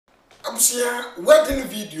Abusia wedding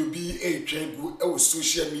video be a trend go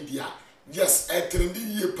social media. Yes, a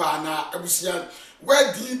trendy ye pa na abusia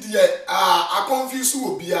wedding die a confuse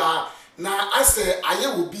obia na ase aye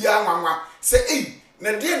obia nwanwa say eh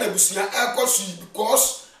na dey na abusia ekosu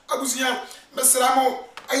because abusia mesramo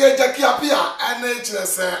aye jaki Appiah ana kire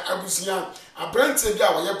se abusia abrante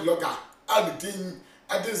bia wo ye blogger adin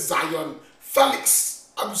ade Zionfelix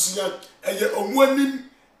abusia aye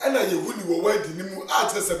omuanim ana ye huni wo wedding ni mu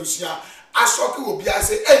atrese abusia asoke obi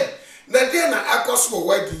ase na dey na akoso wo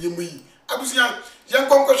wedding yimu yi abusia yen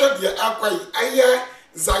konkosho de akwai aye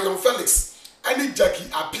Zionfelix ani Jackie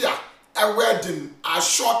Appiah a wedding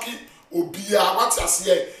asoke obi a what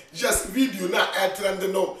ase just video na trend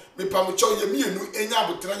no me pamucho ye mienu enya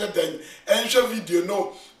abotranya dan enhwe video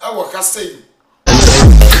no awo ka sei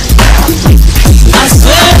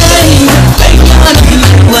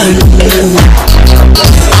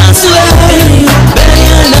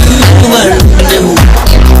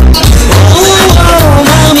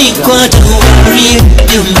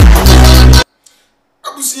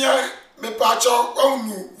Abusia me pacho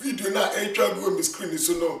onu video na etwa go me screen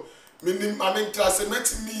so no me trase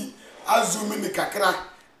metimi azumi ni kakra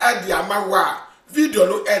ade amawa video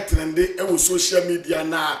no trende e wo social media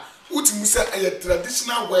na utimu se e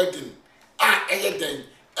traditional wedding eye den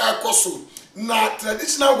ekoso na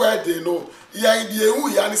traditional wedding no ya ide ehu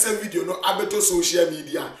ya ni se video no abeto social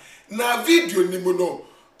media na video ni mu no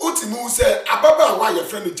utimu se ababa wa ye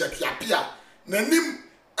friend Jackie Appiah na nim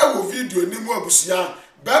e wo video ni mu abusia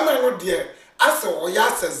ba ma no de ase o ya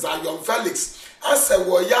se Zionfelix ase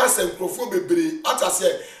wo ya se nkrofo bebre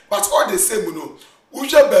atase but all the same no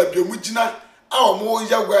uhwe baabia mu gina a omo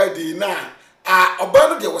ya wedding na oba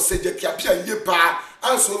no de wo se Jackie Appiah ye pa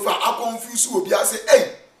anso fa a confuse obi ase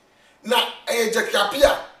na Jackie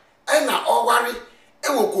Appiah na oware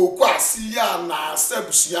wo koku asi ya na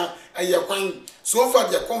sebusia kwan so far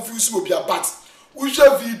they confuse obi but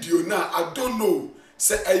uhwe video na I don't know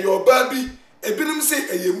say oba bi ebinim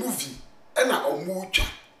say movie na omutwa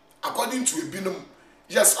according to ebinim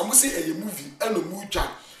yes omo say movie na omutwa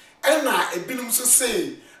na ebinim so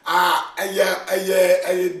say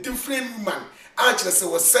different woman actually say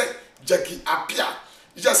was say Jackie Appiah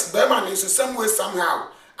just be man so some way somehow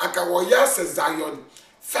aka wo ya say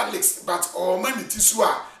Zionfelix but o mani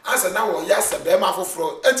tisua answer na wo ya say be ma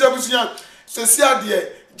foforo ejabusia so see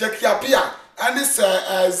ade Jackie Appiah and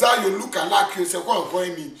say Zion look like you say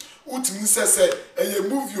kon mi utimu say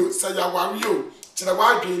movie say ya wari o kire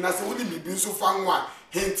wa dwen na say woni bibi so fa nwa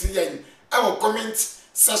hint yen e wo comment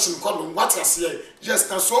section column what I say just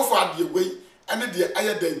na so far the way and the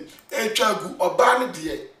ayeden etwa gu oba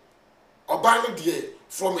no de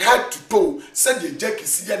from head to toe said the Jackie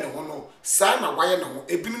see na ho no sa na waye na ho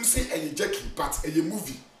ebinim say Jackie but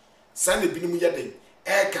movie sa na ebinim ye den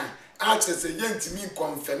eka actually say yentimi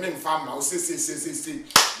confirming farmer o say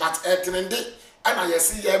but trende ana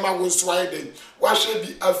yesi ye ma wo so ayeden wa hwe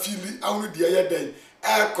bi afili awnu de ayeden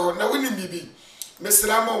eko na woni bibi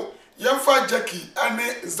mesramo yamfa Jackie ane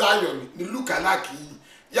Zion ni luka laki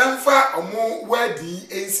yamfa omo wedding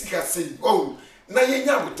ensika sei na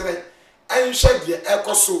yenya botre enhwe de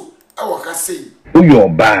ekoso ewo ka sei uyo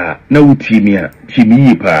ba na wutimia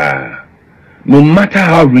timi pa no matter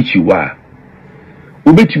how rich you are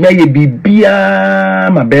ubetumi aye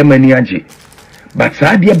bibia ma be mani age but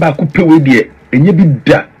saade ba ko pewe de enye bi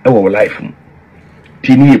da ewo life mu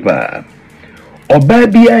timi pa oba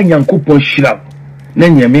bia nyankopon hira na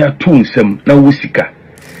nyame ato nsem na wo sika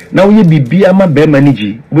na wo ye bibia ma be mani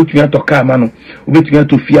ji ubetumi atoka ama no ubetumi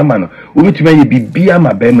atofi ama no ubetumi aye bibia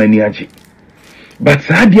ma be mani age but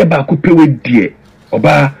saade ba ko pewe de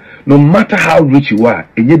oba no matter how rich you are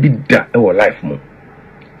enye bi da ewo life mu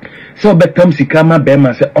so betam sika ma be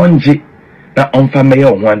ma se onje na onfa me ye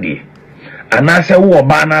ho ade ana se wo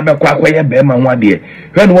oba na be kwa ye be ma ho ade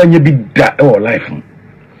hwe no wanye bi da ewo life mu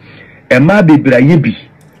e ma bebra ye bi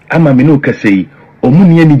ama me no kasei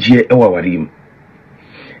omuni ani gie ewa warim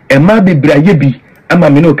ema bebra ye bi ama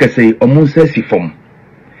me no kasei omunsa sifom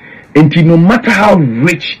enti no matter how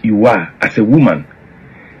rich you are as a woman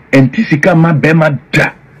entisika ma be ma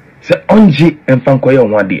da se onje emfankoye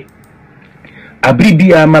onwade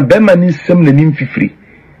abribia ma be ma ni sem na nim fifiri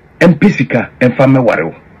empesika emfa me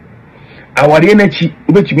warewo aware na chi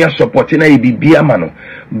obetumi support na ye bibia ma no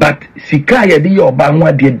but sika ye de ye oba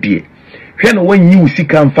nwade de hwe no wanyi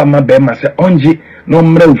usika mfa ma be ma se onje no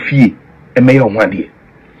mra ofie emeye onwade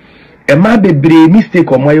ema bebre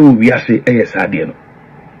mistake omoye owiase eyesade no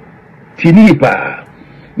tini pa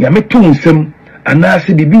nyame to nsem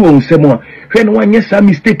anase bibi wo nsem a hwe no wanye sa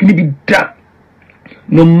mistake ni bi da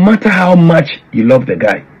no matter how much you love the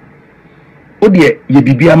guy odie ye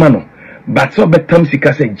bibi ama no but so betam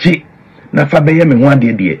sika say G na fa be ye me ho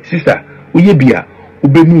ade de sister uye bia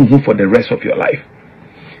ubemu hu for the rest of your life.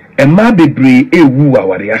 And ma bebre ewu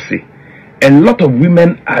aware ase. A lot of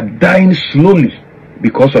women are dying slowly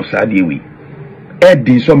because of Sadiwi. And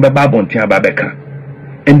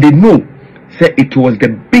they know say it was the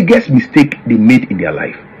biggest mistake they made in their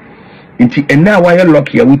life. And now why you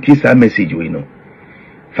lucky with this message, you know.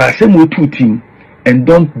 Team and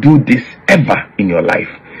don't do this ever in your life.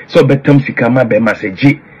 So betam sikama be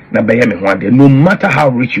message na be no matter how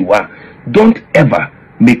rich you are, don't ever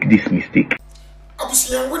make this mistake.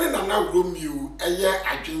 Abusia woni na na Romeo eye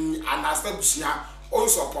adwen anasa busia o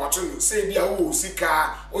support no say bia wo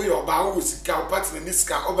sika o yo ba wo sika o partner ni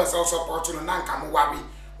sika o besa support no na nka mo wawe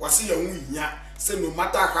wose ya hunya say no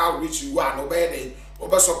matter how rich you are no be dey o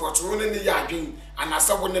be support no ni ya adwen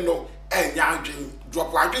anasa woni no enya adwen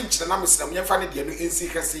drop adwen kire na mesram ye fa ne de no ensi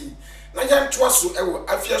kase na ya ntwa so ewo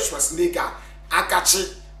Appiah Schwarzenegger akachi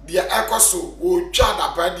dia ekoso wo twa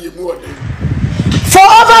da ba de mu ode. For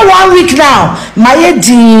over 1 week now, my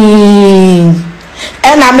dean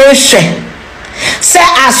and I may say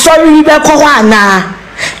I sorry and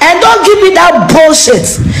don't give me that bullshit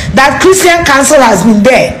that Christian Council has been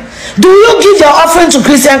there. Do you give your offering to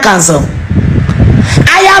Christian Council?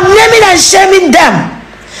 I am naming and shaming them.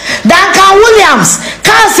 Duncan Williams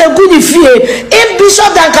can't say good if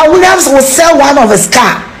Bishop Duncan Williams will sell one of his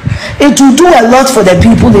car, it will do a lot for the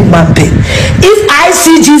people in Mampe. If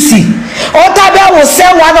ICGC Otabe will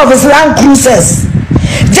sell one of his Land Cruisers,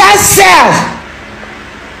 just sell.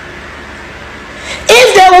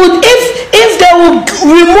 If they would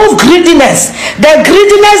remove greediness, the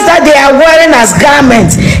greediness that they are wearing as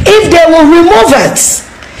garments, if they will remove it,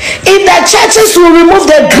 if the churches will remove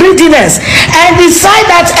the greediness and decide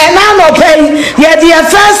that their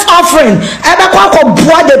first offering,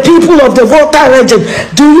 the people of the Volta region,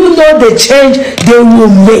 do you know the change they will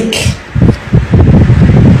make?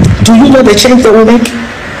 Do you know the change they will make?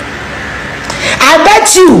 I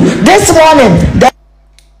bet you this morning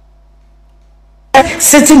they're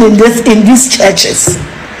sitting in these churches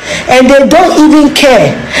and they don't even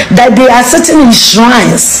care that they are sitting in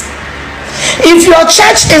shrines. If your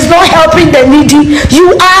church is not helping the needy,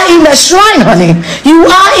 you are in a shrine, honey. You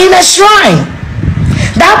are in a shrine.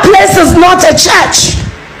 That place is not a church.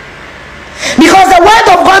 Because the word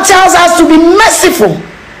of God tells us to be merciful.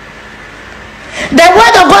 The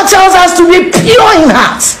word of God tells us to be pure in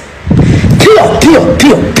heart. Pure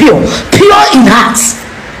in heart.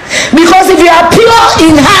 Because if you are pure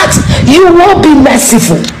in heart, you will be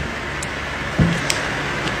merciful.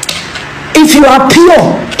 If you are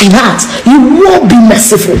pure in heart, you will be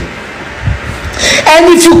merciful. And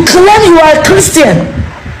if you claim you are a Christian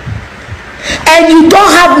and you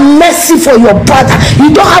don't have mercy for your brother, you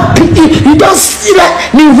don't have pity, you don't see that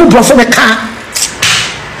me who brought from the car.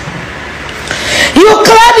 You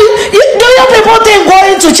claim do you people think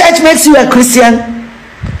going to church makes you a Christian?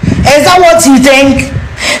 Is that what you think?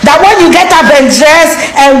 That when you get up and dress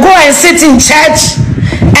and go and sit in church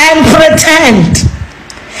and pretend,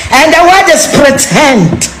 and the word is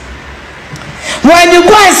pretend. When you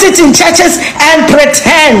go and sit in churches and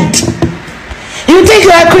pretend, you think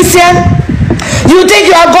you are a Christian? You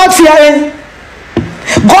think you are God-fearing?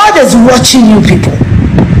 God is watching you people.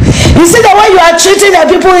 You see the way you are treating the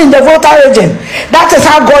people in the Volta region, that is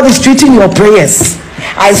how God is treating your prayers.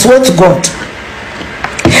 I swear to God.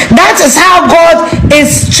 That is how God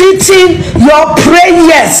is treating your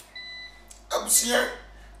prayers.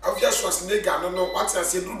 Appiah Schwarzenegger no what I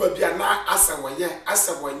say duba bia na asa wonye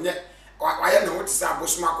waya na what say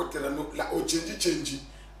abosoma akotele no la o change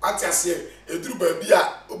what I say eduru ba bia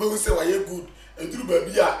obehu say waya good eduru ba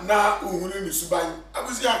bia na ohunu ni suban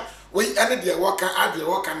abusia we ene de work ade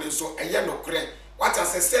work na so eye no kre what I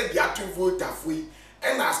say dia to vote afui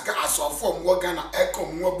and ask asofo mo Ghana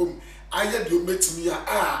ekom mo bom aye de ometimi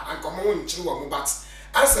a ankomo nchiri wo mo but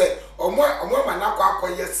I say omo ma na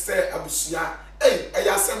akwa say abusia I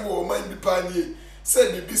asem wo man bi pa nie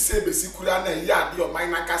say bibi say besi kura na ya de o man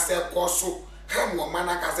na ka say koso hem wo man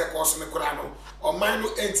na ka say koso ne kura no o man no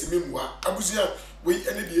entime muwa abusia we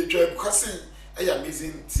ene de atwa because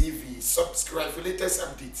amazing TV subscribe for latest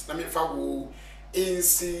updates na me fa wo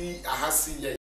nc ahasi